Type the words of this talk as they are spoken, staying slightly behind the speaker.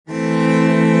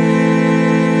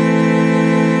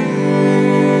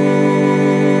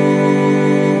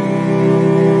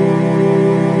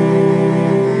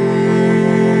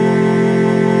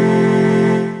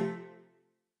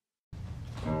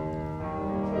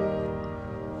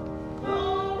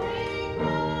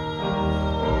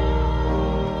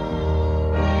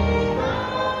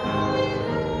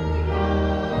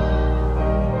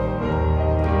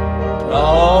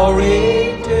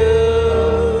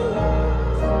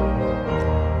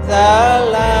the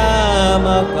Lamb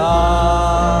of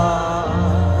God,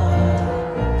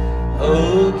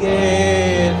 who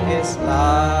gave his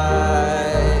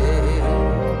life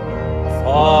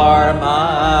for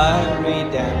my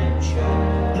redemption.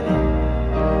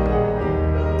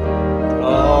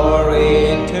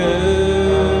 Glory to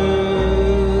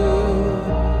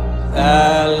the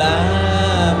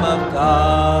Lamb of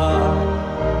God.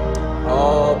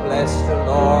 Oh, bless the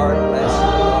Lord, bless the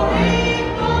Lord.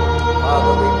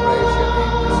 Father, we praise your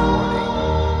name this morning.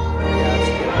 We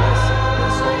ask your blessing,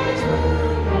 this service, Father.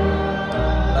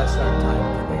 Bless our time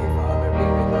today, Father. Be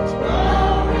with us,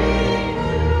 Father.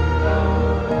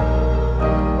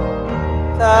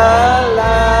 The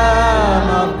Lamb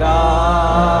of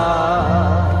God,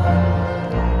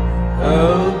 who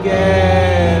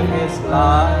gave his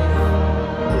life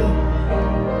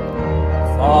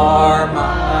for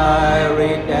my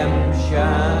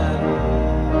redemption.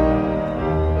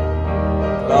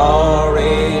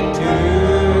 Glory to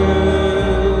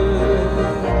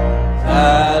the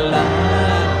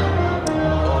Lamb.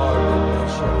 Lord, we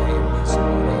bless your name this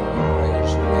morning. We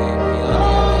praise your name. We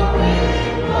honor your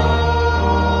name.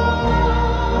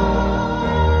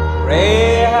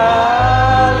 Pray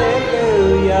hallelujah.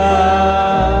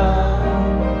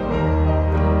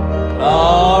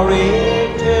 Glory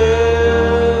to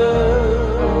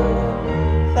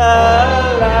the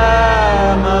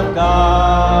Lamb of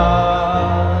God,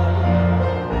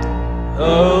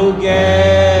 who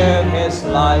gave his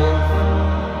life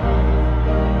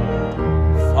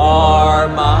for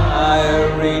my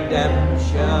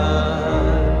redemption.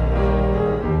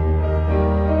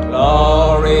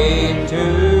 Glory to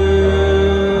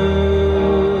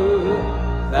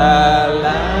the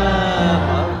Lamb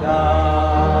of God.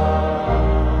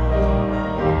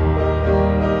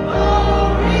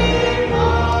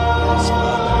 Yes,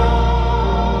 Father,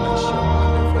 bless your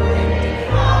wonderful name today. We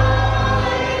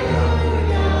honor your name, O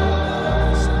God.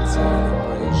 We sincerely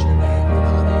praise your name and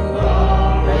honor you.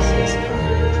 Bless this time,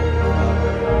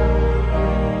 Father.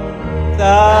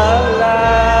 The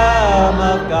Lamb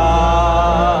of God,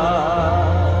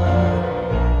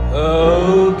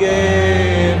 who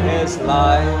gave his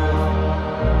life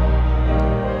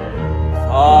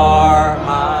for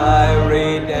my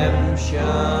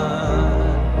redemption.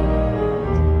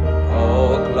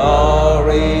 Oh,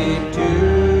 glory to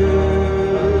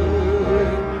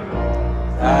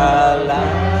the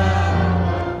Lamb.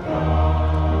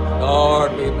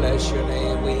 Lord, we bless your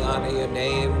name, we honor your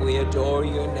name, we adore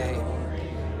your name.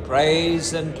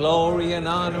 Praise and glory and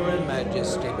honor and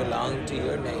majesty belong to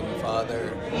your name,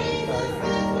 Father.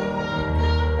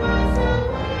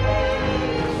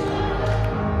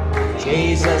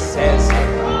 Jesus says,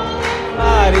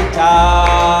 mighty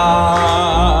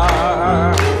tower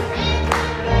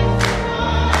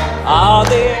of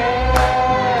the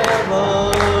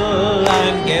devil,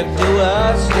 and give to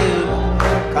us the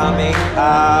coming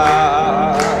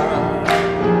power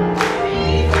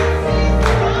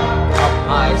of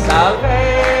my salvation.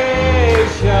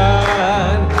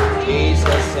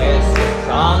 Jesus says,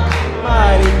 strong,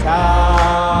 mighty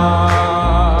tower.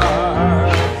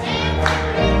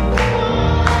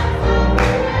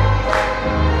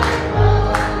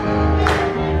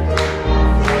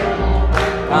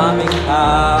 Coming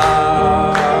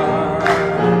power.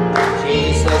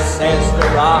 Jesus says, the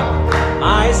rock,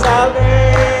 my salvation.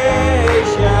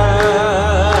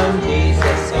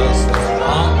 Jesus says, the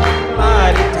strong,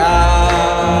 mighty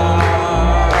tower.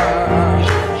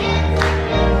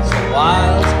 So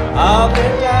wiles of the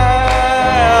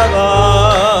devil,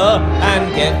 and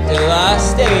get to us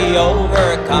the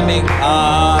overcoming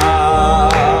power.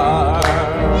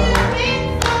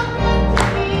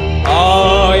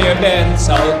 Oh, you've been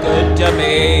so good to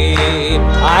me.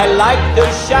 I like to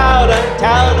shout and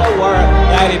tell the world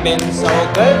that you've been so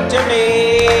good to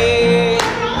me.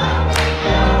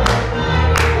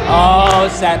 Oh,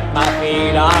 set my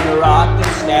feet on a rock to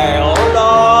stay, oh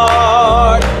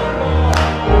Lord.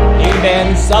 You've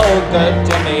been so good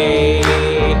to me.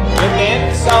 You've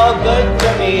been so good to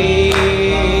me.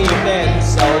 You've been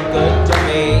so good to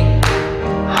me.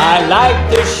 I like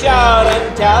to shout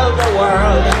and tell the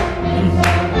world.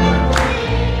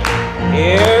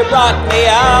 You brought me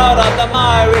out of the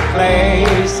miry clay,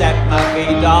 set my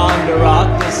feet on the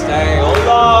rock to stay, oh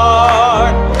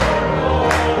Lord.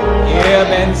 You've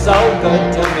been so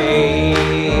good to me.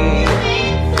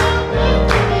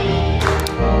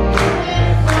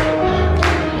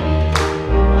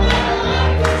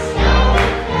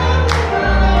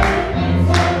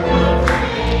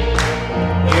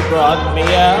 You brought me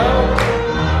out,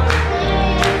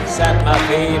 set my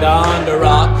feet on the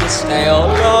rock to stay, oh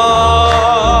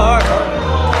Lord.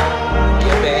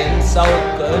 You've been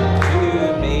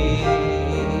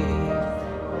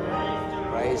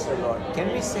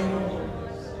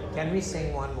we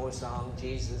sing one more song?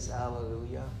 Jesus,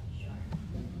 hallelujah.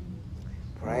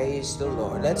 Praise the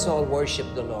Lord. Let's all worship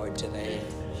the Lord today.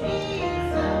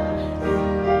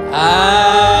 Hallelujah.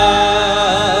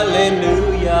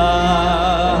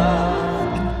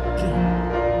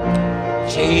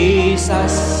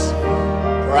 Jesus,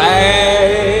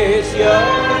 praise your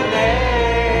name.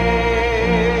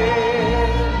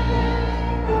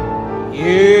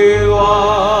 You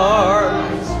are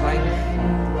my strength,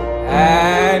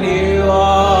 and you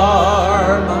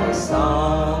are my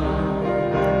song.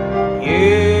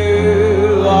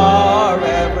 You are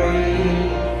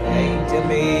everything to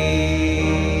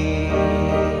me.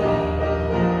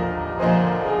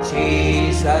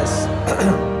 Jesus.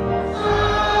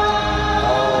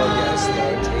 Oh, yes,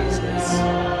 Lord Jesus.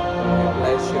 We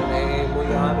bless your name, we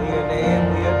honor your name,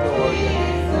 we adore your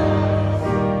name.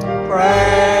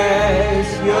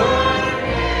 Praise your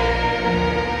name.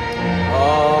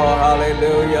 Oh,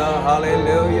 hallelujah,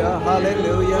 hallelujah,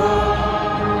 hallelujah.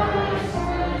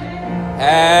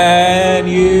 And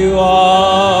you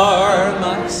are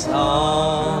my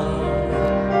song.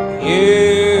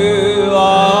 You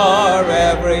are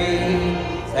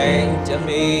everything to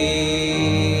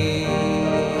me.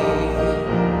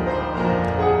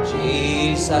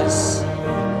 Jesus,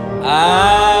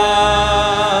 hallelujah.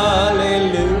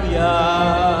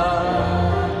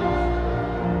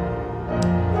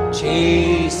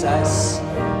 Jesus,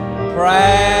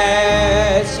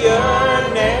 praise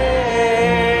your name.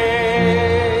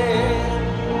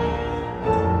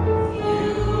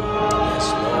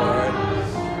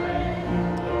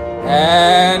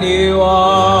 And you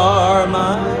are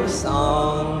my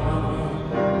song,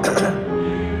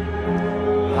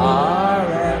 are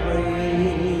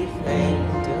everything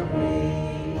to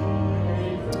me.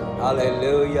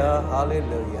 Hallelujah,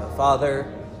 hallelujah. Father,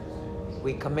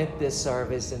 we commit this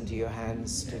service into your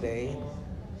hands today.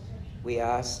 We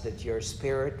ask that your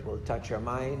Spirit will touch our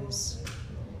minds.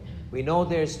 We know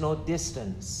there's no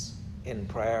distance in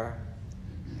prayer.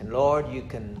 And Lord, you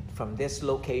can, from this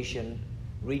location,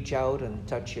 reach out and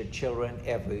touch your children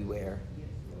everywhere.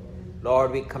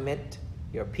 Lord, we commit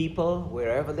your people,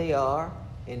 wherever they are,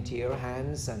 into your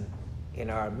hands, and in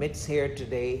our midst here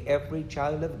today, every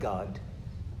child of God,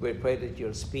 we pray that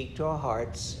you'll speak to our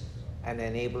hearts and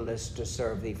enable us to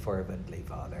serve thee fervently,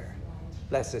 Father.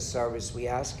 Bless this service, we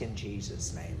ask in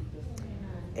Jesus' name.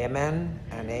 Amen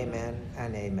and amen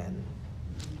and amen.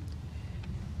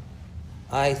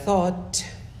 I thought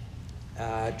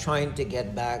trying to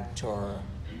get back to our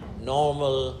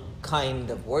normal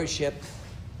kind of worship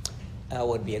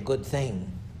would be a good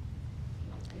thing.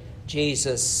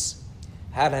 Jesus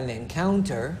had an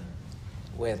encounter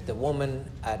with the woman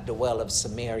at the well of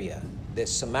Samaria. The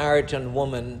Samaritan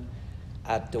woman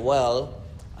at the well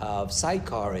of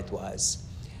Sychar it was.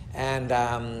 And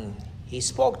he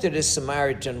spoke to this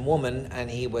Samaritan woman, and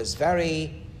he was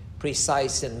very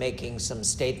precise in making some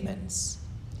statements.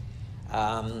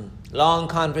 Long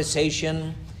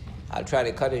conversation. I'll try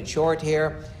to cut it short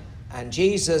here. And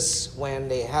Jesus, when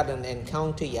they had an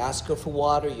encounter, he asked her for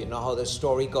water. You know how the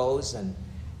story goes. And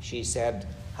she said,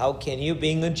 "How can you,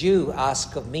 being a Jew,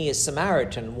 ask of me, a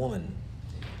Samaritan woman?"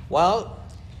 Well,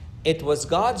 it was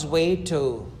God's way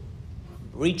to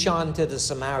reach on to the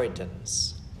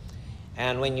Samaritans.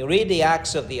 And when you read the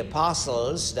Acts of the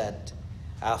Apostles, that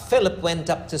Philip went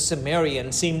up to Samaria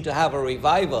and seemed to have a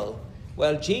revival.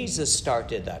 Well, Jesus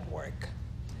started that work.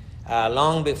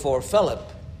 Long before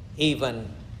Philip even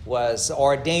was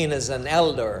ordained as an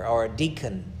elder or a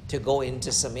deacon to go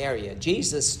into Samaria.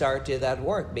 Jesus started that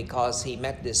work because he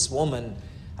met this woman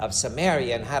of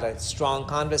Samaria and had a strong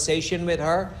conversation with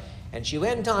her. And she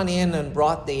went on in and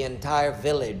brought the entire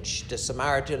village, the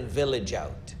Samaritan village,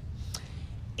 out.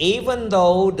 Even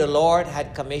though the Lord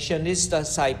had commissioned his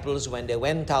disciples when they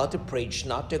went out to preach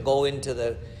not to go into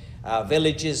the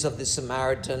villages of the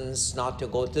Samaritans, not to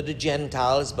go to the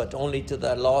Gentiles, but only to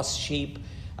the lost sheep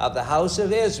of the house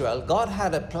of Israel, God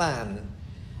had a plan,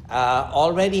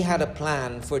 already had a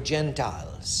plan for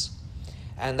Gentiles.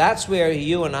 And that's where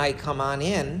you and I come on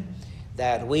in,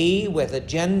 that we with a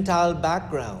Gentile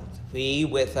background, we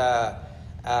with a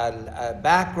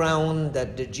background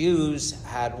that the Jews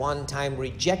had one time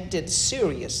rejected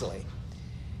seriously.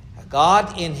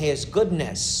 God in his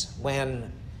goodness,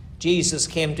 when Jesus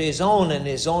came to his own and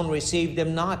his own received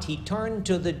him not, he turned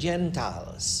to the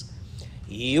Gentiles,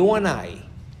 you and I,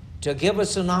 to give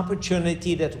us an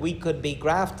opportunity that we could be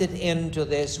grafted into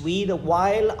this. We, the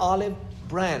wild olive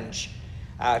branch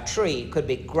tree, could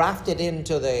be grafted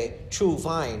into the true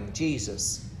vine,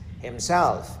 Jesus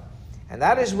himself. And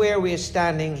that is where we are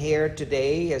standing here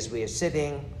today as we are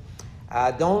sitting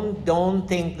Don't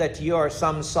think that you're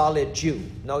some solid Jew.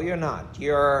 No, you're not.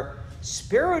 You're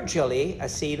spiritually a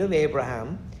seed of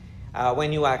Abraham.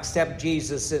 When you accept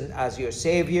Jesus as your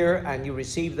Savior and you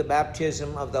receive the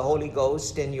baptism of the Holy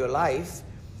Ghost in your life,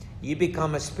 you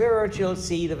become a spiritual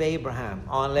seed of Abraham,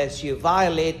 unless you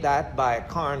violate that by a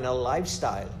carnal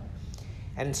lifestyle.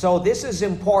 And so this is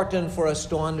important for us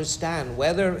to understand,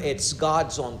 whether it's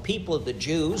God's own people, the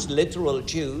Jews, literal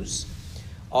Jews,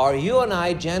 or you and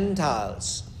I,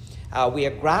 Gentiles. We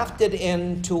are grafted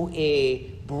into a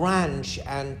branch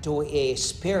and to a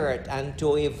spirit and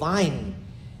to a vine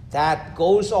that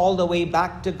goes all the way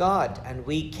back to God, and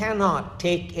we cannot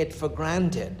take it for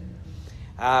granted.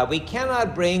 We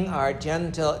cannot bring our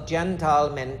Gentile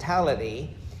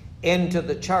mentality into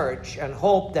the church and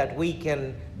hope that we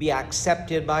can be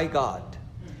accepted by God.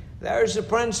 There's a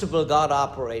principle God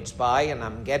operates by, and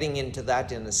I'm getting into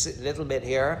that in a little bit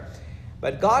here.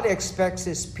 But God expects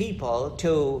his people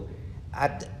to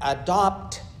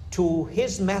adopt to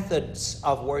his methods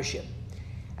of worship.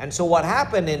 And so what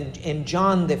happened in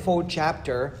John, the 4th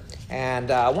chapter,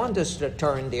 and I want us to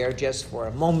turn there just for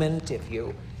a moment if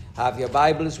you have your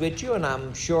Bibles with you, and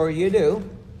I'm sure you do.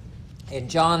 In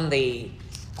John, the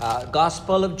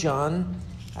Gospel of John,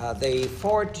 the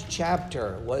 4th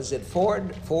chapter, was it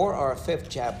 4 or 5th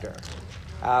chapter?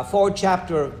 4th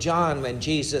chapter of John, when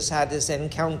Jesus had this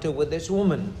encounter with this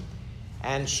woman.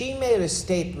 And she made a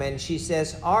statement. She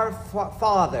says, our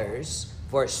fathers,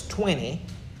 verse 20,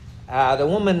 the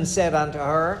woman said unto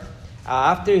her,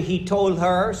 after he told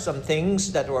her some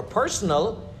things that were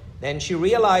personal, then she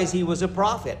realized he was a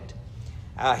prophet.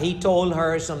 He told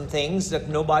her some things that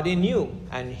nobody knew,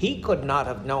 and he could not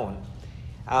have known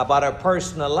about her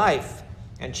personal life.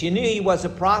 And she knew he was a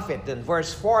prophet. In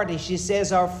verse 40, she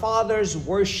says, our fathers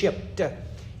worshipped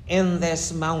in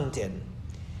this mountain.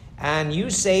 And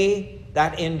you say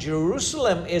that in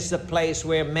Jerusalem is the place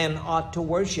where men ought to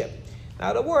worship.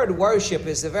 Now, the word worship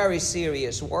is a very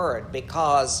serious word,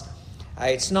 because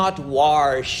it's not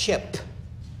worship.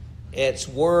 It's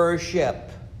worship.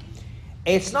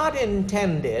 It's not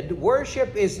intended,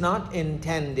 worship is not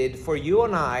intended for you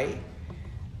and I,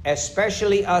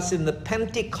 especially us in the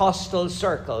Pentecostal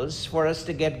circles, for us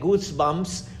to get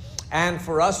goosebumps and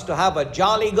for us to have a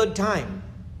jolly good time.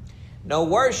 No,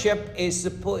 worship is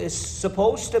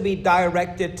supposed to be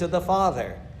directed to the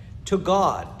Father, to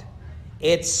God.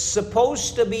 It's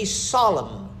supposed to be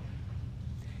solemn.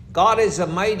 God is a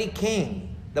mighty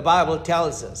king, the Bible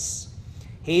tells us.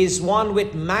 He is one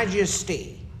with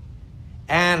majesty.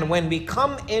 And when we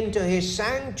come into his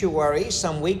sanctuary,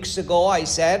 some weeks ago I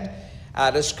said,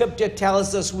 the scripture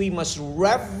tells us we must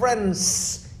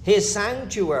reverence his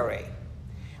sanctuary.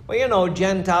 Well, you know,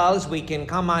 Gentiles, we can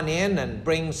come on in and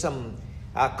bring some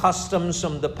customs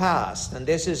from the past. And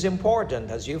this is important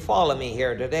as you follow me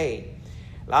here today.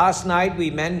 Last night we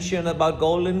mentioned about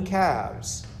golden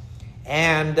calves.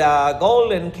 And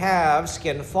golden calves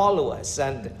can follow us.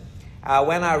 And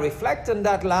when I reflect on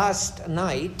that last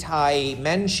night, I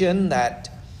mentioned that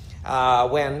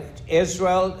when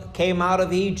Israel came out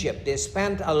of Egypt, they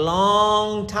spent a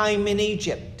long time in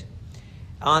Egypt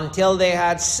until they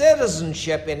had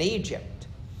citizenship in Egypt.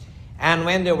 And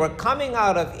when they were coming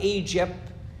out of Egypt,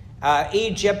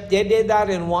 they did that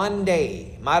in one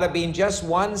day. Might have been just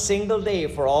one single day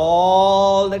for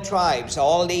all the tribes,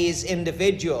 all these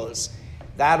individuals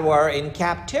that were in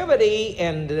captivity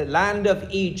in the land of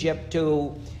Egypt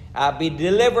to be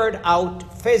delivered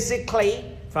out physically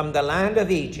from the land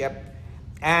of Egypt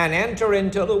and enter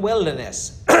into the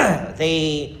wilderness.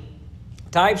 The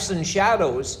types and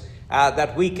shadows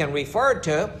that we can refer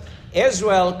to,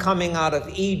 Israel coming out of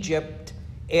Egypt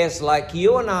is like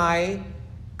you and I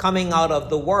coming out of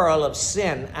the world of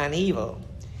sin and evil.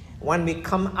 When we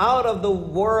come out of the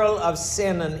world of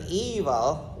sin and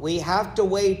evil, we have to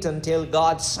wait until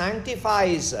God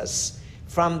sanctifies us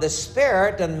from the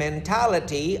spirit and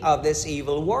mentality of this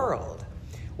evil world.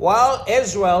 While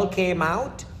Israel came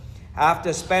out,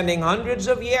 after spending hundreds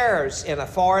of years in a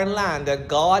foreign land that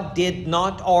God did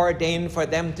not ordain for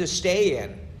them to stay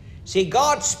in. See,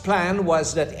 God's plan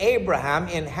was that Abraham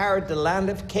inherit the land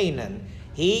of Canaan.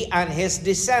 He and his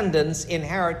descendants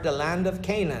inherit the land of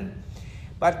Canaan.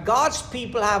 But God's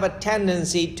people have a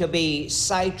tendency to be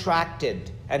sidetracked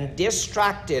and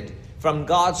distracted from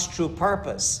God's true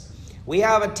purpose. We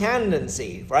have a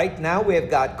tendency, right now we've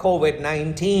got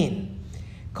COVID-19.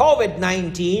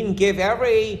 COVID-19 give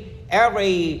every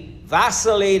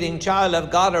vacillating child of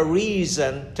God a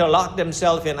reason to lock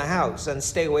themselves in a house and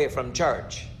stay away from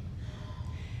church.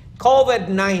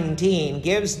 COVID-19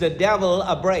 gives the devil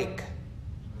a break.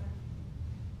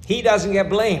 He doesn't get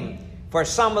blamed for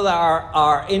some of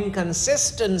our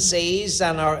inconsistencies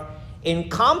and our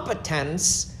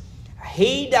incompetence,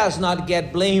 he does not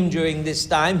get blamed during this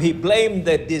time. He blamed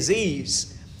the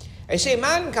disease. You see,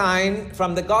 mankind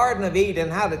from the Garden of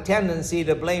Eden had a tendency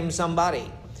to blame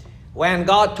somebody. When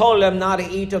God told them not to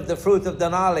eat of the fruit of the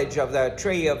knowledge of the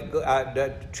tree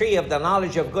of the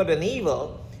knowledge of good and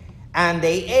evil, and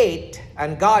they ate,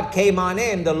 and God came on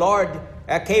in, the Lord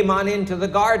came on into the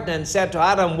garden and said to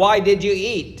Adam, "Why did you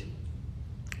eat?"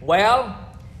 Well,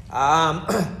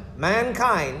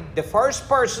 mankind, the first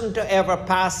person to ever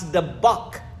pass the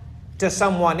buck to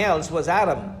someone else was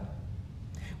Adam.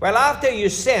 Well, after you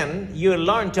sin, you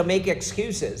learn to make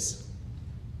excuses.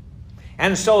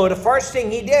 And so the first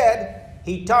thing he did,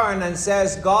 he turned and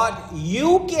says, "God,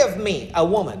 you give me a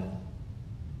woman,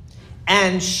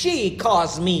 and she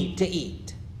caused me to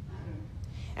eat."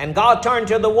 And God turned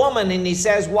to the woman and he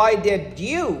says, "Why did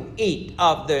you eat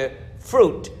of the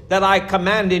fruit that I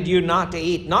commanded you not to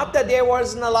eat?" Not that there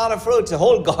wasn't a lot of fruits. The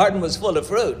whole garden was full of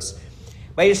fruits.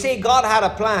 But you see, God had a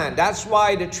plan. That's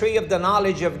why the tree of the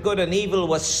knowledge of good and evil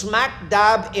was smack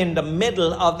dab in the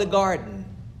middle of the garden.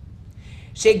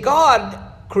 See, God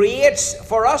creates,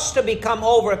 for us to become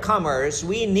overcomers,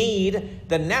 we need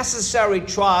the necessary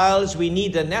trials, we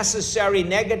need the necessary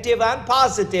negative and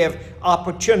positive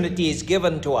opportunities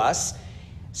given to us,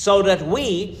 so that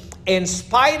we, in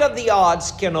spite of the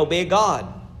odds, can obey God.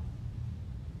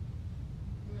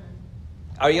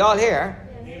 Are you all here?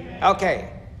 Amen. Okay.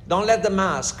 Don't let the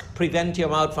mask prevent your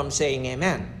mouth from saying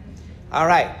amen. All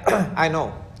right. I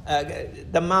know.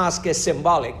 The mask is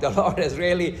symbolic. The Lord has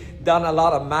really done a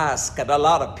lot of masks, and a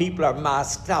lot of people are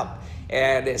masked up.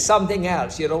 And it's something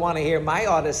else. You don't want to hear my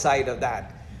other side of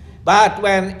that. But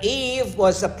when Eve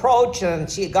was approached and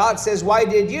God says, "Why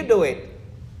did you do it?"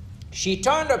 She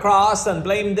turned across and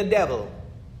blamed the devil.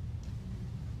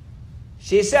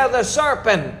 She said, "The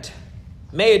serpent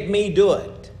made me do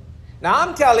it." Now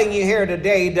I'm telling you here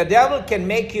today, the devil can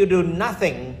make you do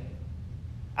nothing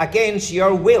against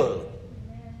your will.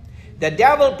 The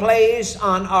devil plays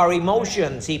on our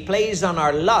emotions. He plays on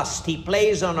our lust. He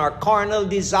plays on our carnal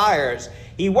desires.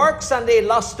 He works on the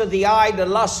lust of the eye, the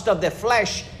lust of the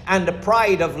flesh, and the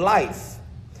pride of life.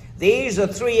 These are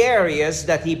three areas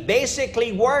that he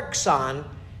basically works on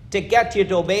to get you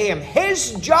to obey him.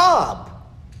 His job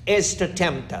is to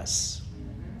tempt us.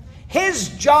 His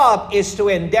job is to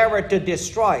endeavor to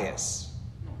destroy us.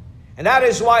 And that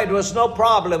is why it was no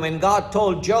problem when God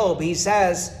told Job, he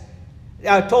says,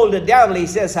 told the devil, he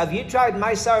says, "Have you tried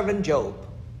my servant Job?"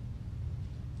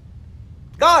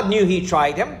 God knew he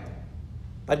tried him.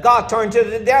 But God turned to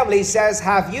the devil, he says,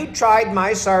 "Have you tried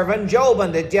my servant Job?"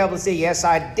 And the devil said, "Yes,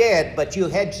 I did, but you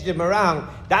hedged him around.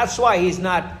 That's why he's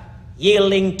not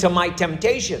yielding to my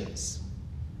temptations."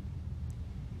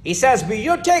 He says, "But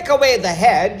you take away the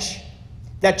hedge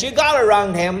that you got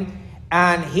around him,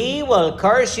 and he will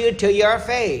curse you to your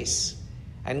face."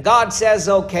 And God says,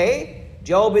 "Okay,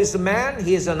 Job is a man.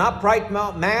 He is an upright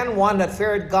man, one that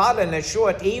feared God and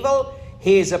eschewed evil.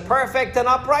 He is a perfect and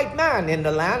upright man in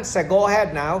the land. So go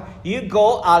ahead now. You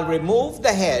go, I'll remove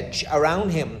the hedge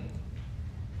around him.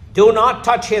 Do not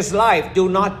touch his life. Do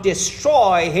not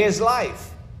destroy his life."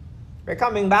 We're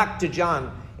coming back to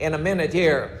John in a minute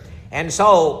here. And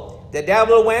so the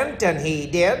devil went, and he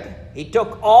did. He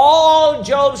took all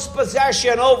Job's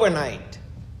possession overnight.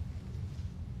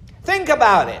 Think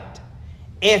about it.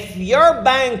 If your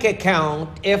bank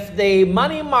account, if the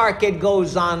money market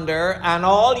goes under and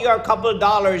all your couple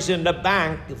dollars in the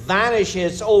bank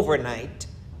vanishes overnight,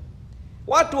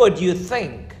 what would you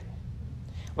think?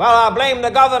 "Well, I blame the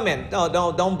government." No,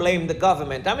 don't blame the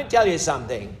government. Let me tell you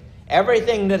something.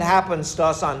 Everything that happens to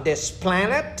us on this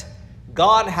planet,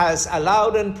 God has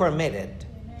allowed and permitted.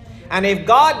 And if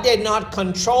God did not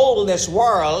control this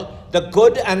world, the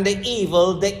good and the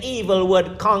evil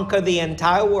would conquer the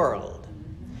entire world.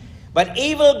 But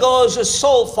evil goes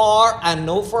so far and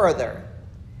no further.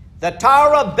 The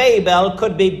Tower of Babel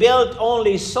could be built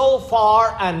only so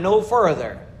far and no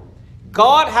further.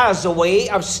 God has a way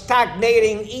of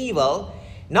stagnating evil,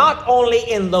 not only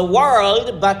in the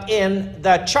world, but in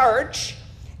the church,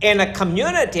 in a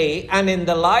community, and in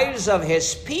the lives of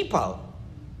his people.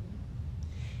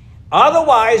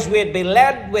 Otherwise, we'd be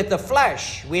led with the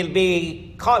flesh. We'll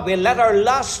let our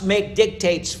lust make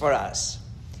dictates for us.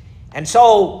 And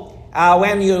so,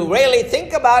 when you really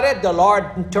think about it, the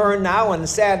Lord turned now and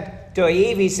said to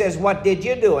Eve, he says, "What did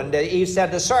you do?" And Eve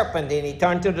said, "The serpent." And he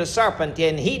turned to the serpent,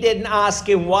 and he didn't ask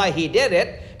him why he did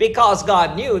it, because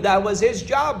God knew that was his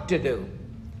job to do.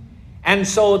 And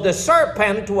so the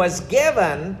serpent was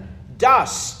given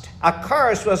dust. A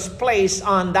curse was placed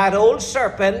on that old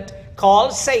serpent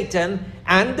called Satan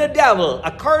and the devil.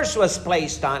 A curse was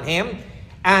placed on him.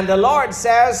 And the Lord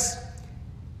says,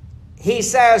 he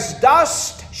says,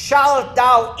 dust shalt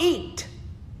thou eat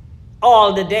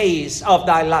all the days of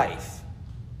thy life.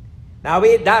 Now,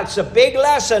 that's a big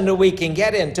lesson that we can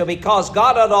get into, because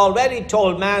God had already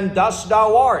told man, dust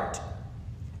thou art,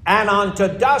 and unto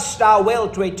dust thou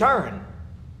wilt return.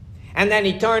 And then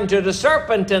he turned to the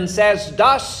serpent and says,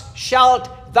 dust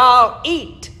shalt thou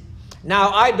eat. Now,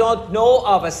 I don't know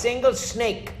of a single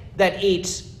snake that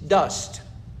eats dust.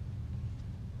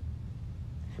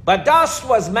 But dust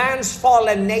was man's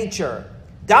fallen nature.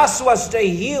 Dust was the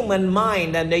human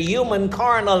mind and the human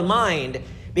carnal mind,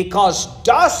 because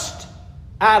dust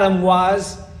Adam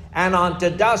was, and unto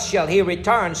dust shall he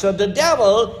return. So the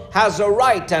devil has a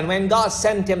right, and when God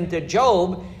sent him to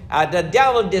Job, the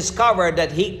devil discovered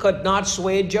that he could not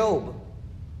sway Job.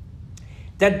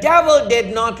 The devil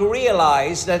did not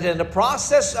realize that in the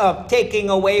process of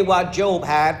taking away what Job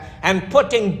had and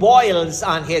putting boils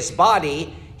on his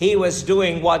body, he was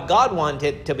doing what God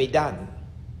wanted to be done.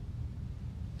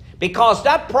 Because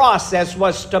that process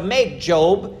was to make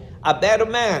Job a better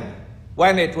man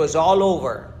when it was all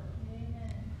over.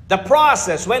 The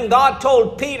process, when God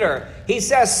told Peter, he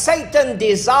says, Satan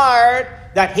desired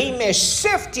that he may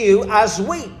sift you as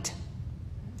wheat,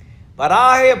 but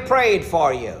I have prayed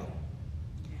for you.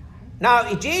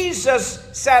 Now, Jesus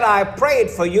said, I prayed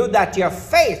for you that your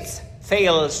faith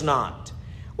fails not.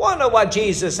 Wonder what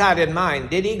Jesus had in mind.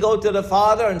 Did he go to the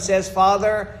Father and says,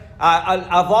 Father,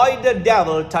 avoid the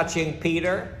devil touching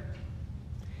Peter?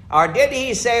 Or did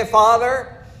he say,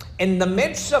 Father, in the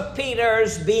midst of Peter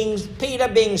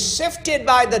being sifted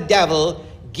by the devil,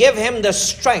 give him the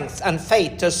strength and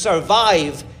faith to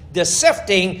survive the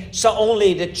sifting, so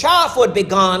only the chaff would be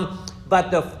gone, but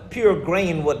the pure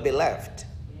grain would be left.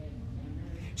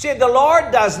 See, the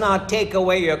Lord does not take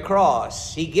away your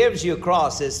cross. He gives you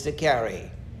crosses to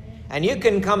carry. And you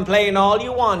can complain all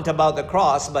you want about the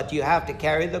cross, but you have to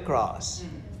carry the cross.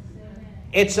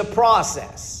 It's a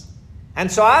process. And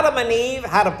so Adam and Eve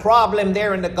had a problem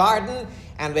there in the garden,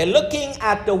 and we're looking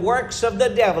at the works of the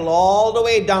devil all the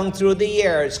way down through the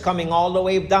years, coming all the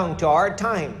way down to our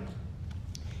time.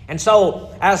 And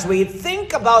so as we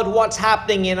think about what's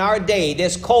happening in our day,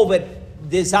 this COVID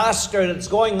disaster that's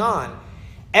going on,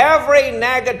 every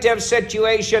negative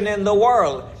situation in the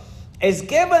world is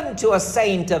given to a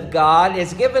saint of God,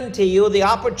 is given to you the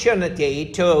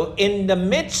opportunity to, in the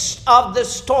midst of the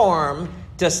storm,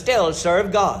 to still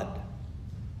serve God.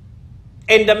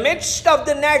 In the midst of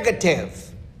the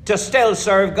negative, to still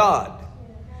serve God.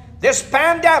 This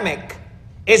pandemic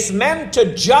is meant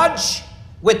to judge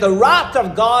with the wrath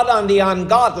of God on the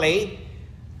ungodly,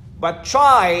 but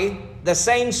try the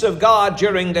saints of God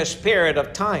during this period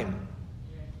of time.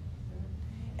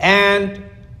 And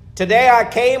today I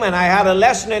came and I had a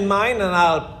lesson in mind, and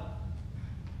I'll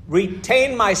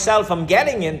retain myself from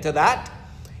getting into that.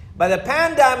 But the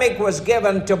pandemic was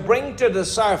given to bring to the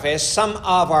surface some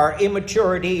of our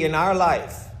immaturity in our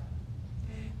life.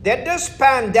 Did this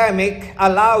pandemic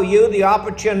allow you the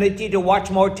opportunity to watch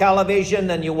more television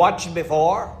than you watched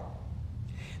before?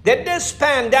 Did this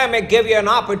pandemic give you an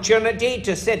opportunity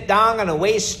to sit down and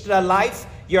waste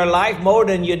your life more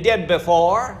than you did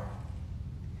before?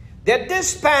 Did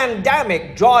this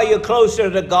pandemic draw you closer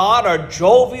to God, or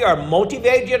drove you or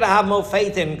motivate you to have more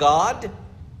faith in God?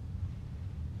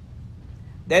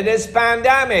 Did this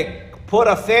pandemic put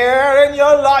a fear in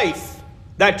your life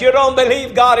that you don't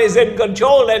believe God is in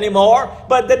control anymore,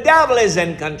 but the devil is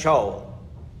in control?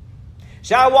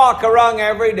 So I walk around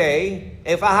every day.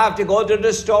 If I have to go to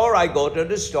the store, I go to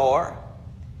the store.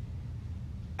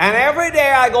 And every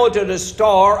day I go to the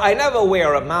store, I never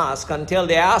wear a mask until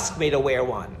they ask me to wear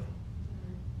one.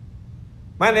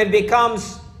 When it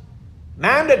becomes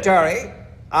mandatory,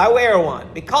 I wear one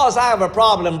because I have a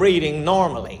problem breathing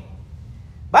normally.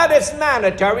 But it's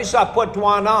mandatory, so I put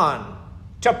one on.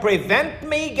 To prevent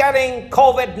me getting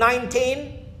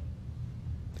COVID-19?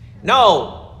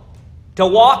 No. To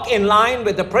walk in line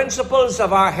with the principles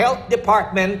of our health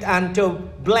department and to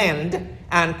blend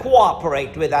and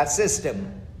cooperate with that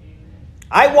system.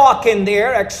 I walk in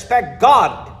there, expect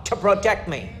God to protect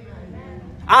me.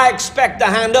 I expect the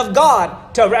hand of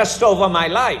God to rest over my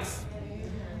life.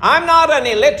 I'm not an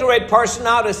illiterate person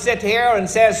now to sit here and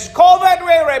says, COVID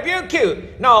will rebuke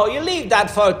you. No, you leave that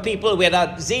for people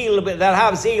without zeal, that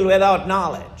have zeal without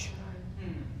knowledge.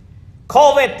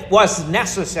 COVID was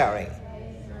necessary.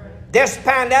 This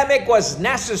pandemic was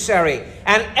necessary.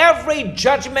 And every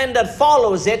judgment that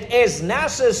follows it is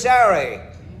necessary.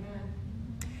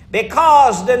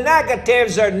 Because the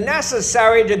negatives are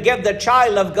necessary to give the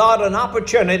child of God an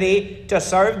opportunity to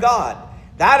serve God.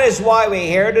 That is why we're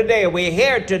here today. We're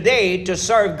here today to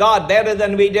serve God better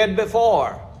than we did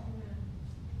before.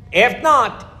 If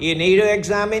not, you need to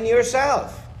examine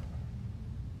yourself.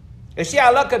 You see,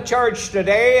 I look at church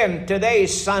today, and today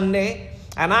is Sunday,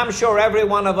 and I'm sure every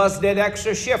one of us did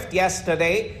extra shift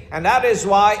yesterday, and that is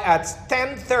why at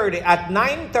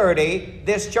 9:30,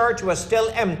 this church was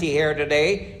still empty here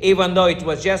today, even though it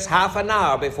was just half an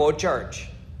hour before church.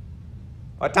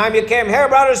 What time you came here,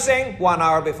 Brother Singh? 1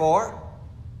 hour before.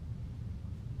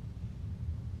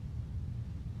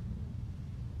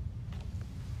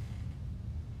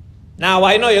 Now,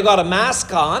 I know you got a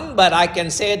mask on, but I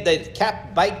can say the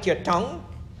cat bite your tongue.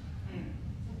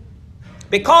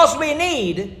 Because we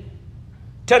need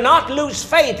to not lose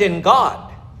faith in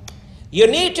God. You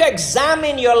need to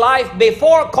examine your life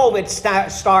before COVID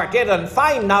started and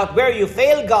find out where you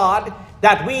failed God,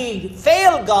 that we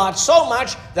failed God so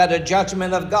much that the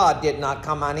judgment of God did not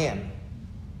come on in.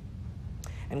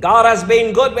 And God has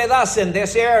been good with us in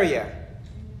this area.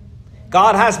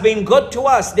 God has been good to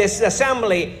us, this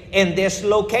assembly, in this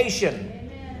location,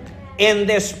 in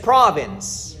this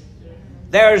province.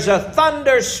 There's a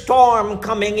thunderstorm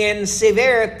coming in,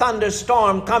 severe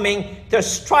thunderstorm coming to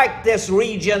strike this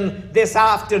region this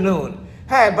afternoon.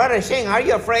 Hey, Brother Singh, are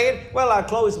you afraid? Well, I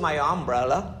closed my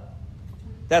umbrella.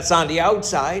 That's on the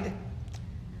outside.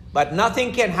 But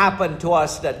nothing can happen to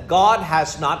us that God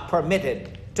has not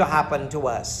permitted to happen to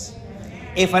us.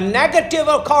 If a negative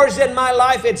occurs in my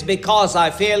life, it's because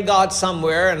I failed God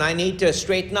somewhere and I need to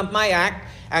straighten up my act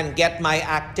and get my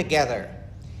act together.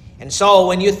 And so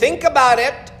when you think about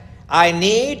it, I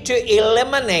need to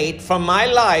eliminate from my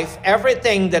life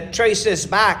everything that traces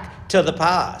back to the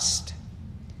past.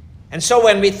 And so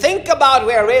when we think about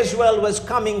where Israel was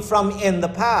coming from in the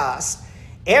past,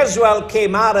 Israel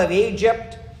came out of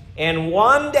Egypt in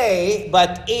one day,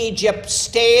 but Egypt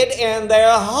stayed in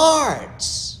their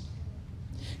hearts.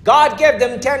 God gave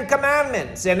them 10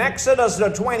 commandments in Exodus, the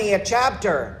 20th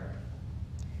chapter.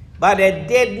 But it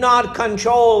did not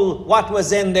control what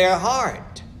was in their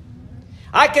heart.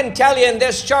 I can tell you in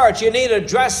this church, you need to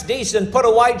dress decent, put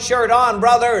a white shirt on,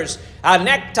 brothers, a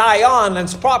necktie on, and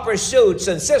proper suits,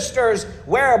 and sisters,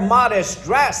 wear modest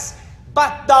dress.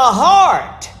 But the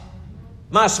heart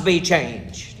must be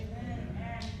changed.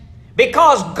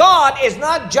 Because God is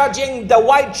not judging the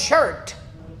white shirt.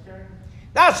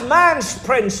 That's man's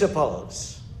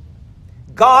principles.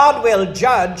 God will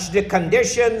judge the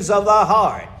conditions of the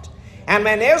heart. And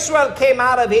when Israel came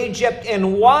out of Egypt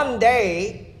in one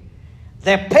day,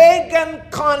 the pagan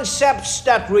concepts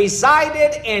that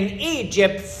resided in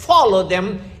Egypt followed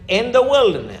them in the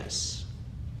wilderness.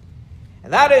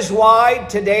 And that is why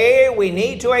today we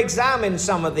need to examine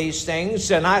some of these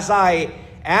things. And as I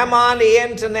am on the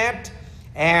internet,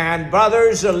 and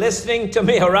brothers are listening to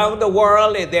me around the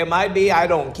world, there might be, I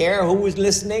don't care who is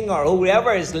listening or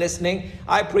whoever is listening,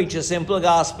 I preach a simple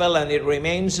gospel and it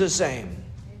remains the same.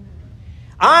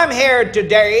 I'm here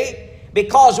today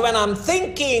because when I'm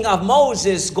thinking of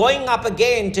Moses going up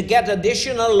again to get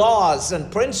additional laws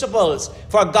and principles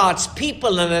for God's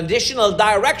people and additional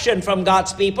direction from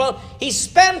God's people, he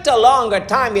spent a longer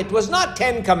time. It was not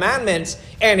 10 commandments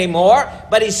anymore,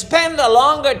 but he spent a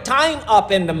longer time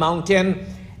up in the mountain,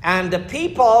 and the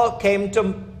people came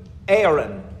to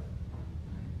Aaron.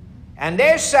 And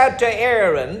they said to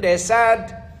Aaron, they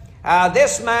said,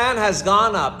 this man has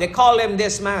gone up. They call him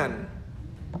this man.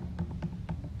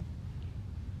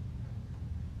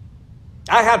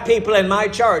 I had people in my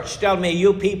church tell me,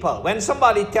 you people. When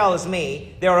somebody tells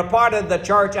me they're a part of the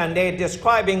church and they're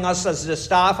describing us as the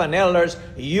staff and elders,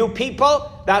 you people,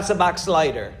 that's a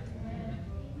backslider.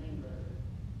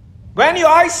 When you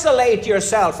isolate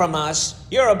yourself from us,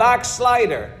 you're a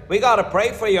backslider. We got to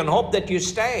pray for you and hope that you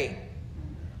stay.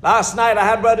 Last night I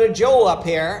had Brother Joe up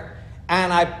here,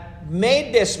 and I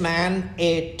made this man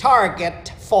a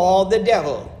target for the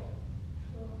devil.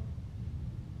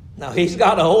 Now, he's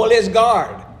got to hold his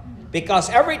guard, because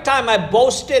every time I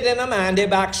boasted in a man, they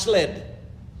backslid.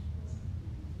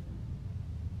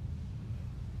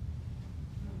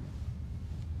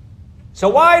 So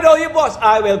why do you boast?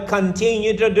 I will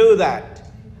continue to do that,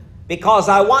 because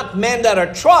I want men that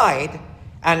are tried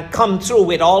and come through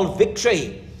with all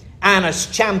victory and as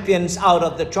champions out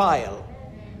of the trial.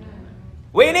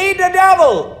 We need the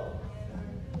devil.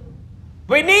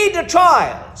 We need the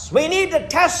trials. We need the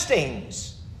testings.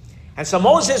 And so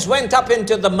Moses went up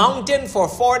into the mountain for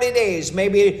 40 days,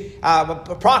 maybe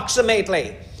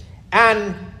approximately.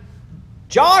 And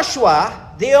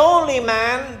Joshua, the only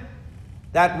man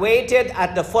that waited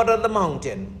at the foot of the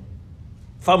mountain.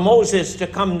 for Moses to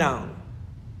come down.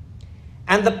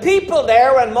 And the people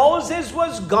there, when Moses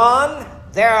was gone,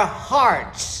 their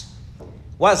hearts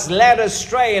was led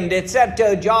astray. And they said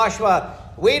to Joshua,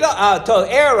 to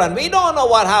Aaron, we don't know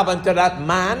what happened to that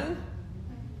man.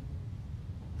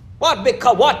 What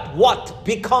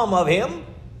become of him?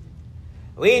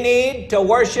 We need to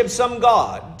worship some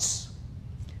gods.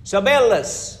 So build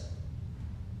us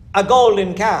a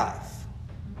golden calf.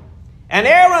 And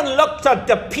Aaron looked at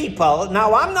the people.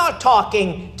 Now I'm not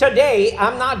talking today,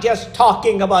 I'm not just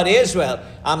talking about Israel.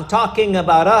 I'm talking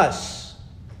about us.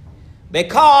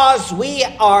 Because we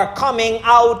are coming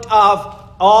out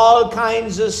of all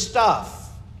kinds of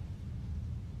stuff.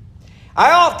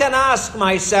 I often ask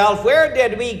myself, where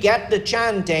did we get the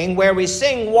chanting where we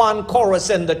sing one chorus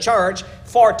in the church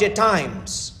 40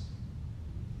 times?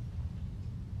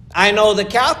 I know the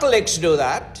Catholics do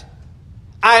that.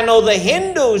 I know the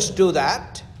Hindus do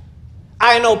that.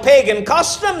 I know pagan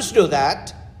customs do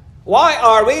that. Why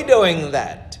are we doing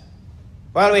that?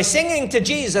 Well, we're singing to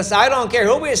Jesus. I don't care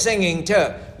who we're singing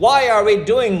to. Why are we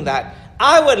doing that?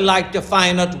 I would like to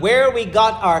find out where we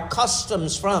got our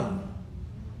customs from.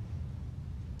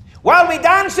 Well, we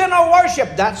dance in our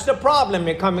worship. That's the problem.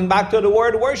 We're coming back to the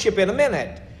word worship in a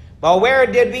minute. But where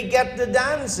did we get the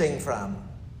dancing from?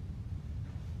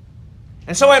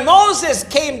 And so when Moses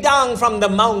came down from the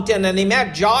mountain and he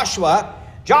met Joshua,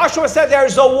 Joshua said,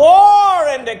 there's a war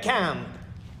in the camp.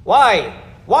 Why?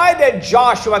 Why did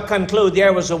Joshua conclude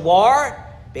there was a war?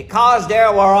 Because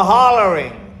there were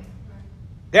hollering.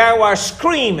 There were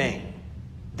screaming.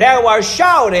 There were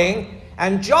shouting.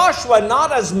 And Joshua,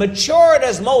 not as matured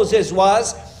as Moses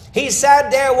was, he said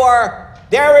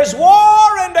there is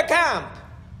war in the camp.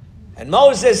 And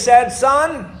Moses said,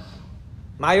 son,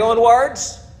 my own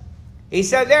words, he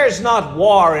said, there's not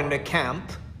war in the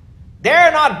camp.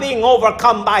 They're not being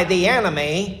overcome by the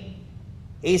enemy.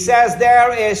 He says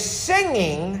there is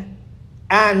singing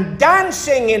and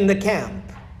dancing in the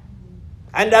camp.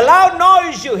 And the loud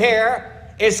noise you hear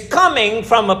is coming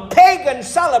from a pagan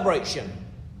celebration.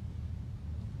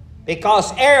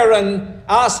 Because Aaron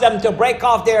asked them to break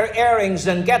off their earrings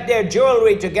and get their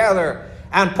jewelry together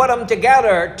and put them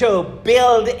together to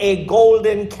build a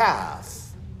golden calf.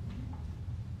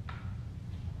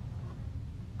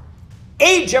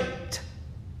 Egypt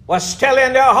was still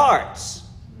in their hearts.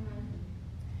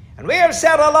 And we have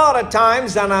said a lot of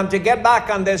times, and I'm to get back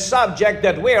on this subject,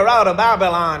 that we're out of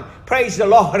Babylon. Praise the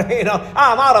Lord.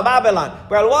 I'm out of Babylon.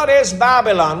 Well, what is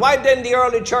Babylon? Why didn't the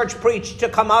early church preach to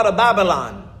come out of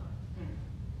Babylon?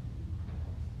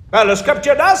 Well, the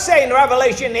scripture does say in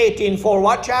Revelation 18:4,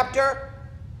 what chapter?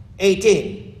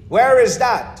 18. Where is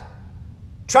that?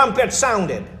 Trumpet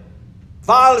sounded.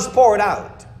 Vials poured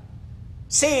out.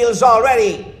 Seals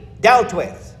already dealt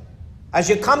with. As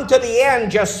you come to the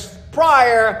end, just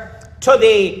prior to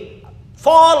the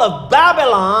fall of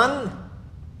Babylon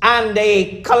and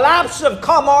the collapse of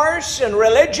commerce and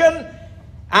religion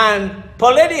and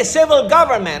civil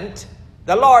government,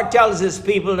 the Lord tells his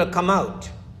people to come out.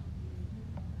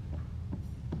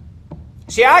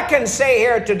 See, I can say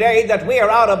here today that we are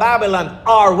out of Babylon.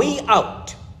 Are we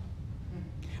out?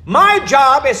 My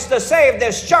job is to save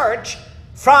this church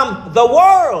from the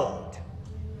world.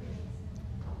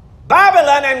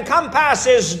 Babylon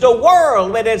encompasses the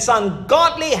world with its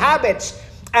ungodly habits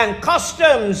and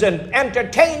customs and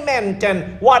entertainment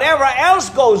and whatever else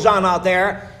goes on out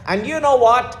there. And you know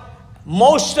what?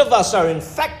 Most of us are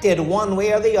infected one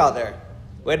way or the other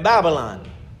with Babylon.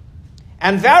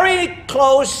 And very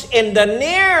close in the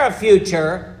near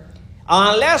future,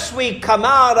 unless we come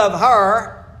out of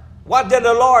her, what did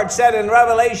the Lord said in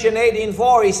Revelation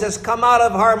 18:4? He says, come out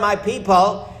of her, my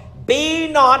people. Be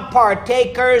not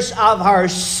partakers of her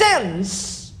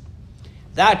sins,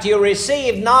 that you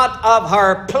receive not of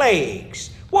her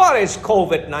plagues. What is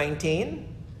COVID-19?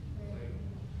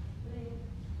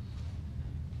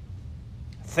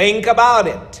 Think about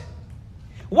it.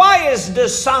 Why is the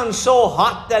sun so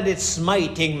hot that it's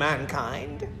smiting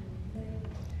mankind?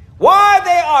 Why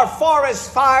there are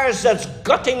forest fires that's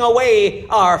gutting away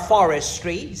our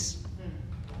forests?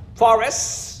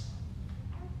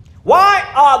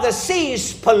 Why are the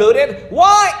seas polluted?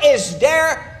 Why is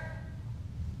there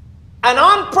an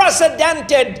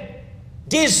unprecedented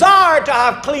desire to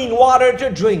have clean water to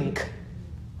drink?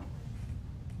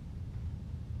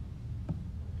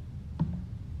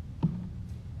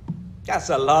 That's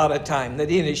a lot of time.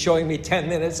 Nadine is showing me 10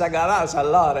 minutes. That's a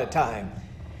lot of time.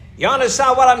 You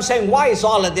understand what I'm saying? Why is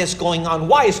all of this going on?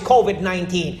 Why is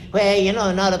COVID-19? Well, you know,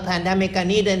 another pandemic. I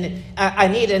need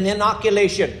an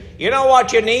inoculation. You know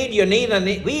what you need?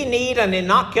 We need an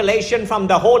inoculation from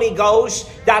the Holy Ghost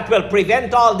that will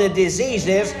prevent all the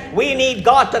diseases. We need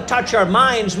God to touch our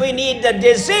minds. We need the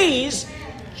disease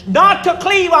not to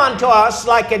cleave onto us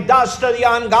like it does to the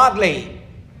ungodly.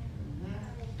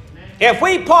 If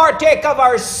we partake of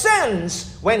our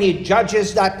sins when He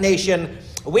judges that nation,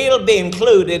 we'll be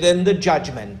included in the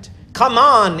judgment. Come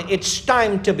on, it's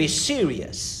time to be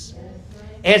serious.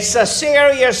 It's a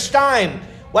serious time.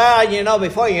 Well, you know,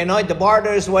 before you know it, the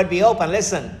borders would be open.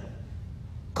 Listen,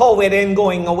 COVID ain't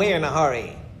going away in a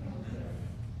hurry.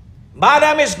 By the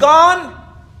time it's gone,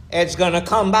 it's going to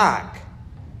come back.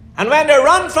 And when they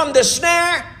run from the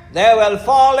snare, they will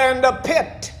fall in the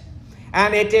pit.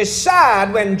 And it is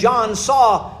sad when John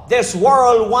saw this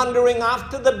world wandering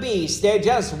after the beast. They're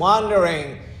just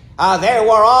wandering. They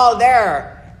were all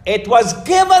there. It was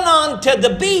given unto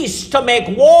the beast to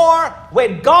make war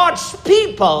with God's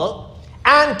people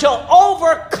and to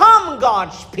overcome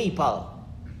God's people.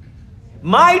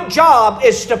 My job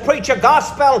is to preach a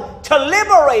gospel to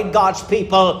liberate God's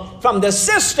people from the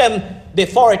system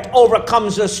before it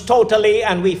overcomes us totally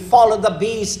and we follow the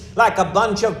beast like a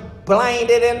bunch of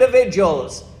blinded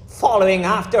individuals following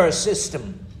after a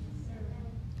system.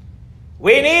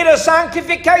 We need a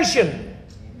sanctification.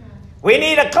 We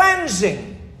need a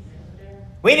cleansing.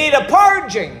 We need a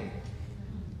purging.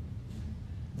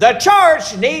 The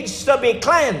church needs to be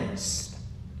cleansed.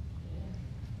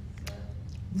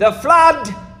 The flood,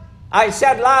 I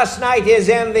said last night, is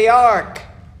in the ark.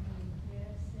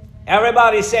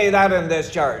 Everybody say that in this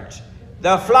church.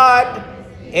 The flood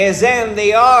is in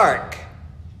the ark.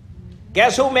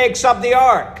 Guess who makes up the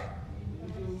ark?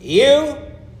 You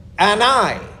and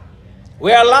I.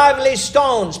 We are lively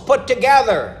stones put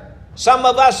together. Some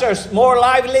of us are more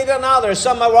lively than others.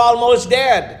 Some are almost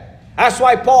dead. That's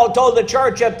why Paul told the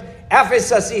church at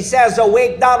Ephesus, he says,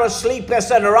 awake thou that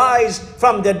sleepest and arise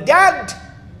from the dead.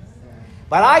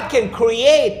 But I can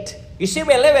create. You see,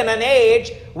 we live in an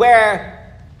age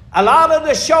where a lot of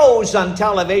the shows on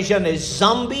television is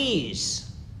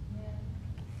zombies.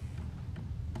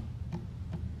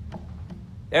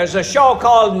 There's a show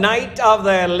called Night of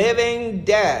the Living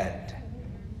Dead.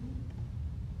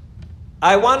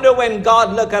 I wonder when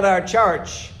God look at our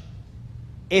church,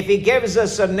 if He gives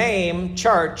us a name,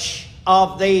 Church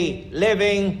of the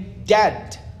Living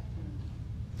Dead.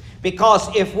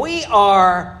 Because if we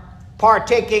are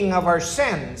partaking of our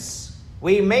sins,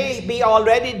 we may be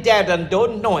already dead and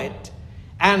don't know it.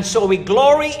 And so we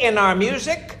glory in our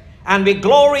music, and we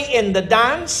glory in the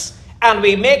dance, and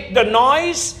we make the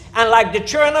noise, and like the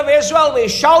children of Israel, we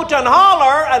shout and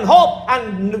holler and hope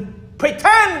and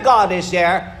pretend God is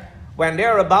there when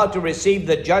they're about to receive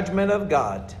the judgment of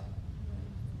God.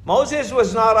 Moses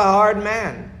was not a hard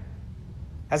man.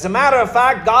 As a matter of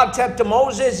fact, God said to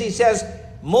Moses, He says,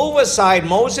 move aside,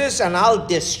 Moses, and I'll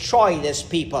destroy this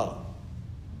people.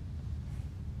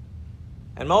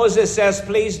 And Moses says,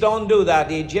 please don't do that.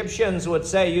 The Egyptians would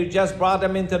say, you just brought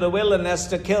them into the wilderness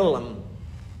to kill them.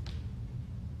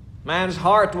 Man's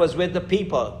heart was with the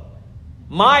people.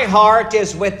 My heart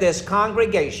is with this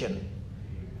congregation.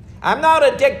 I'm not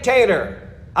a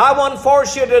dictator. I won't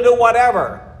force you to do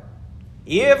whatever.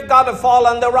 You've got to fall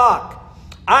on the rock.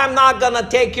 I'm not going to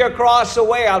take your cross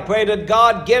away. I'll pray that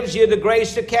God gives you the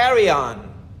grace to carry on.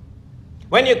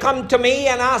 When you come to me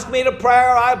and ask me to pray,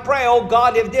 I'll pray, oh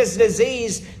God, if this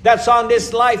disease that's on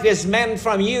this life is meant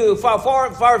from you,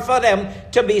 for them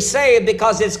to be saved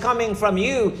because it's coming from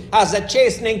you, as a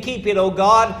chastening, keep it, oh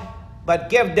God. But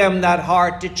give them that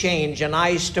heart to change and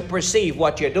eyes to perceive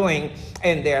what you're doing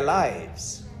in their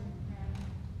lives.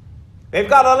 We've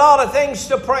got a lot of things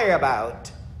to pray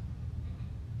about.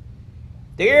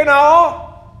 Do you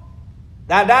know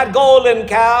that golden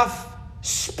calf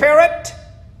spirit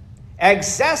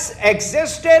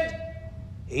existed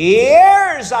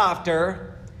years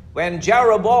after when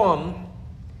Jeroboam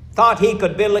thought he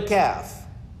could build a calf?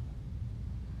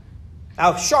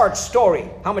 Now, short story.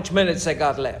 How much minutes I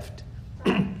got left?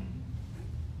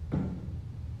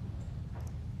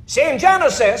 See, in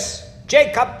Genesis,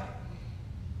 Jacob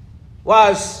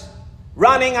was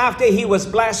running after he was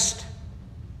blessed.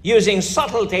 Using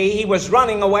subtlety, he was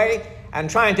running away and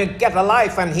trying to get a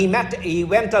life. And he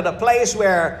went to the place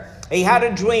where he had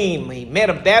a dream. He made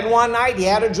a bed one night. He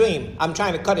had a dream. I'm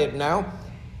trying to cut it now.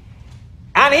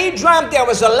 And he dreamt there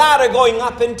was a ladder going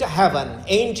up into heaven.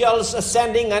 Angels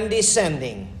ascending and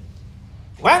descending.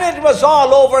 When it was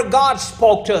all over, God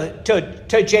spoke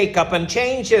to Jacob and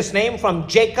changed his name from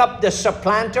Jacob the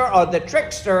supplanter or the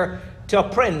trickster to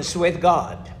Prince with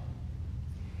God.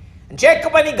 And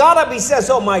Jacob, when he got up, he says,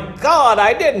 oh my God,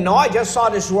 I didn't know. I just saw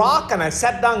this rock and I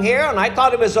sat down here and I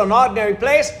thought it was an ordinary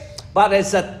place. But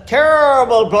it's a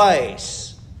terrible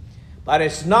place. But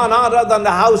it's none other than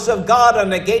the house of God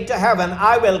and the gate to heaven.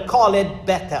 I will call it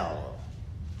Bethel.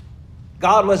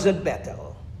 God was at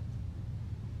Bethel.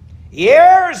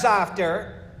 Years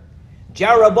after,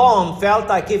 Jeroboam felt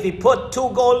like if he put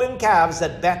 2 golden calves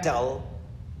at Bethel,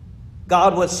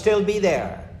 God would still be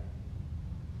there.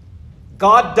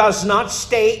 God does not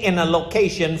stay in a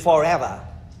location forever.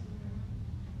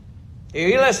 Are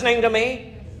you listening to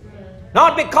me?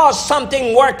 Not because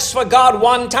something works for God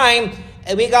one time,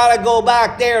 and we got to go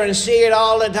back there and see it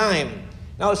all the time.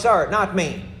 No, sir, not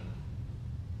me.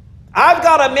 I've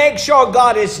got to make sure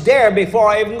God is there before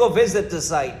I even go visit the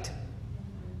site.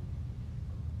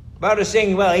 Brother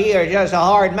saying, well, you're just a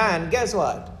hard man. Guess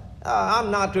what?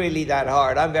 I'm not really that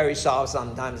hard. I'm very soft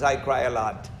sometimes. I cry a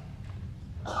lot.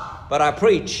 But I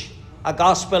preach a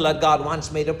gospel that God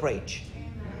wants me to preach.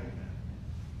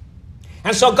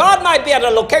 And so God might be at a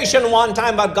location one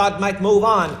time, but God might move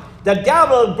on. The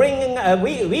devil bringing,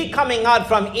 we coming out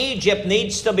from Egypt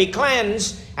needs to be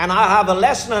cleansed. And I have a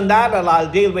lesson on that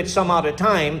I'll deal with some other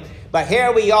time. But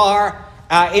here we are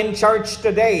in church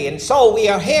today. And so we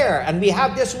are here and we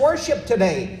have this worship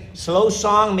today. Slow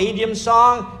song, medium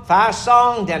song, fast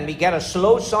song. Then we get a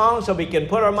slow song so we can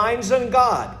put our minds on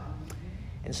God.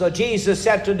 And so Jesus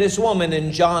said to this woman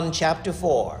in John chapter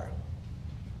 4.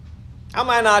 Am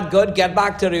I not good? Get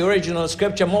back to the original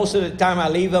scripture. Most of the time I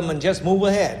leave them and just move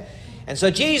ahead. And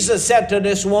so Jesus said to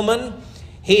this woman,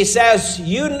 he says,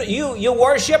 you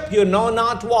worship, you know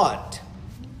not what.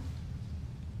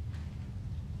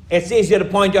 It's easy to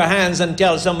point your hands and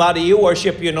tell somebody you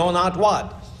worship, you know not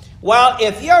what. Well,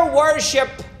 if your worship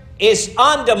is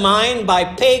undermined by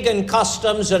pagan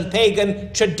customs and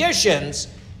pagan traditions,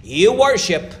 you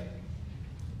worship,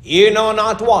 you know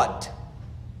not what.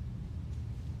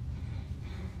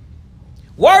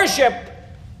 Worship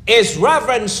is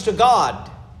reverence to God.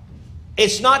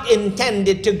 It's not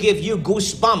intended to give you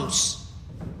goosebumps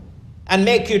and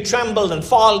make you tremble and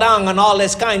fall down and all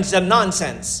this kinds of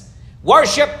nonsense.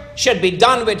 Worship should be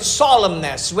done with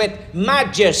solemnness, with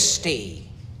majesty.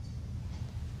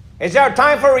 Is there a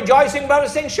time for rejoicing, brother?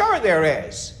 Saying, sure there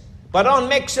is. But don't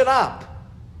mix it up.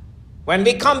 When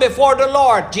we come before the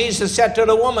Lord, Jesus said to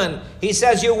the woman, he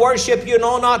says, you worship, you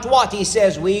know not what. He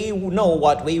says, we know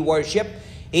what we worship.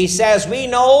 He says, we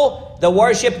know the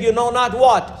worship, you know not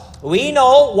what. We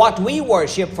know what we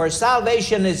worship, for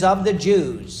salvation is of the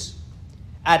Jews.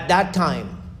 At that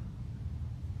time,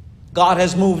 God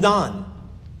has moved on.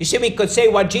 You see, we could say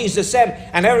what Jesus said,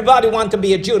 and everybody want to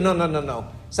be a Jew. No.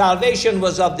 Salvation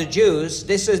was of the Jews.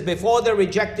 This is before they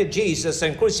rejected Jesus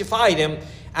and crucified him,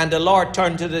 and the Lord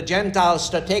turned to the Gentiles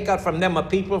to take out from them a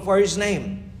people for his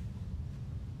name.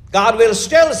 God will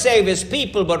still save his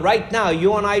people, but right now,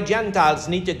 you and I Gentiles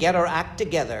need to get our act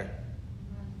together.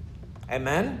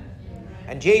 Amen?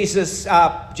 And Jesus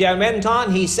went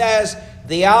on, he says,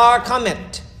 the hour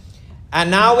cometh, and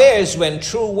now is when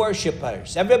true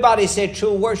worshipers, everybody say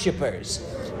true worshipers.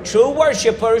 True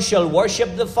worshipers shall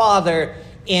worship the Father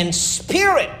in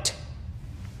spirit,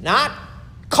 not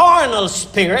carnal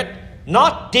spirit,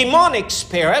 not demonic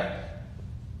spirit,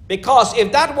 because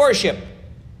if that worship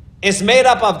is made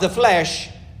up of the flesh,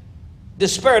 the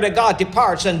Spirit of God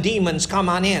departs and demons come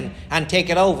on in and take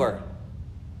it over.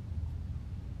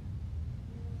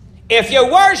 If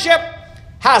your worship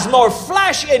has more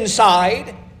flesh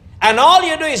inside, and all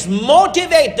you do is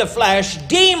motivate the flesh,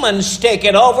 demons take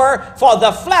it over, for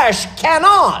the flesh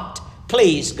cannot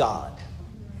please God.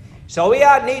 So we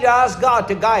need to ask God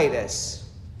to guide us.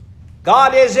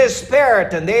 God is his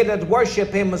spirit, and they that worship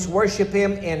him must worship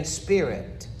him in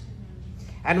spirit.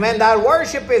 And when that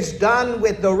worship is done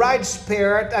with the right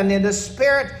spirit, and in the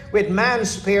spirit with man's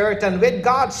spirit and with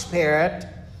God's spirit,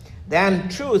 then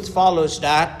truth follows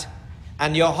that,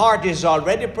 and your heart is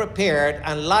already prepared,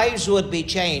 and lives would be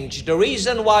changed. The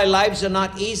reason why lives are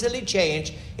not easily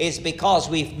changed is because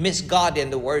we've missed God in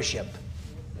the worship.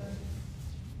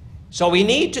 So we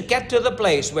need to get to the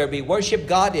place where we worship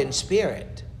God in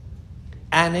spirit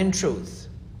and in truth.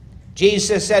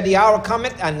 Jesus said, the hour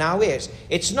cometh, and now is.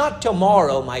 It's not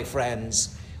tomorrow, my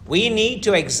friends. We need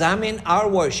to examine our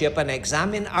worship and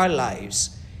examine our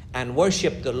lives and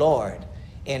worship the Lord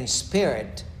in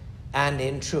spirit and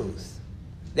in truth.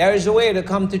 There is a way to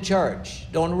come to church.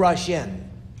 Don't rush in.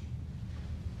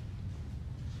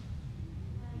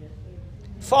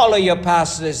 Follow your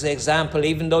pastor's example,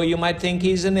 even though you might think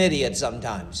he's an idiot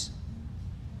sometimes.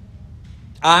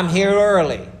 I'm here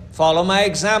early. Follow my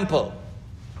example.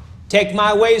 Take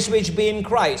my ways which be in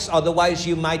Christ, otherwise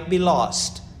you might be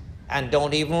lost. and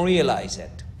don't even realize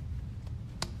it.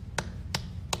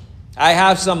 I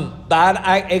have some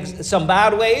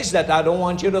bad ways that I don't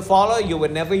want you to follow. You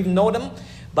would never even know them.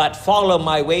 But follow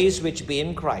my ways which be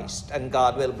in Christ, and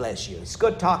God will bless you. It's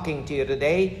good talking to you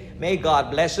today. May God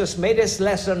bless us. May this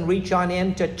lesson reach on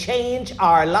in to change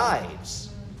our lives.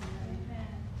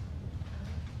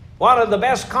 One of the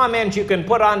best comments you can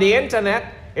put on the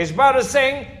internet is brother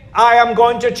saying, I am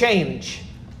going to change.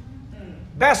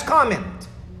 Best comment.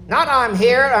 Not I'm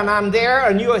here and I'm there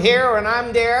and you're here and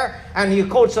I'm there and you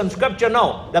quote some scripture.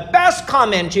 No. The best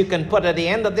comment you can put at the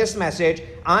end of this message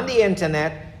on the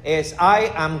internet is,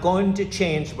 I am going to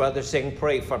change, Brother Singh.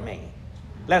 Pray for me.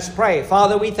 Let's pray.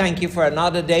 Father, we thank you for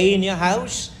another day in your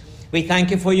house. We thank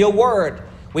you for your word.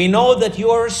 We know that you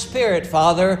are a spirit,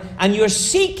 Father, and you're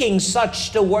seeking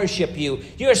such to worship you.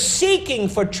 You're seeking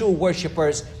for true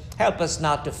worshipers. Help us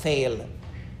not to fail,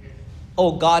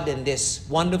 oh God, in this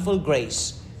wonderful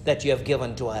grace that you have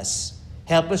given to us.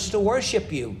 Help us to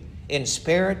worship you in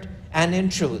spirit and in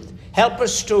truth. Help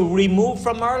us to remove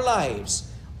from our lives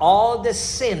all the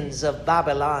sins of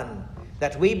Babylon,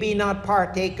 that we be not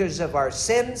partakers of our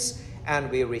sins, and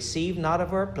we receive not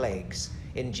of our plagues.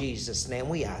 In Jesus' name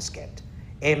we ask it.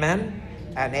 Amen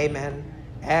and amen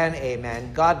and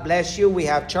amen. God bless you. We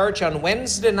have church on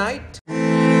Wednesday night.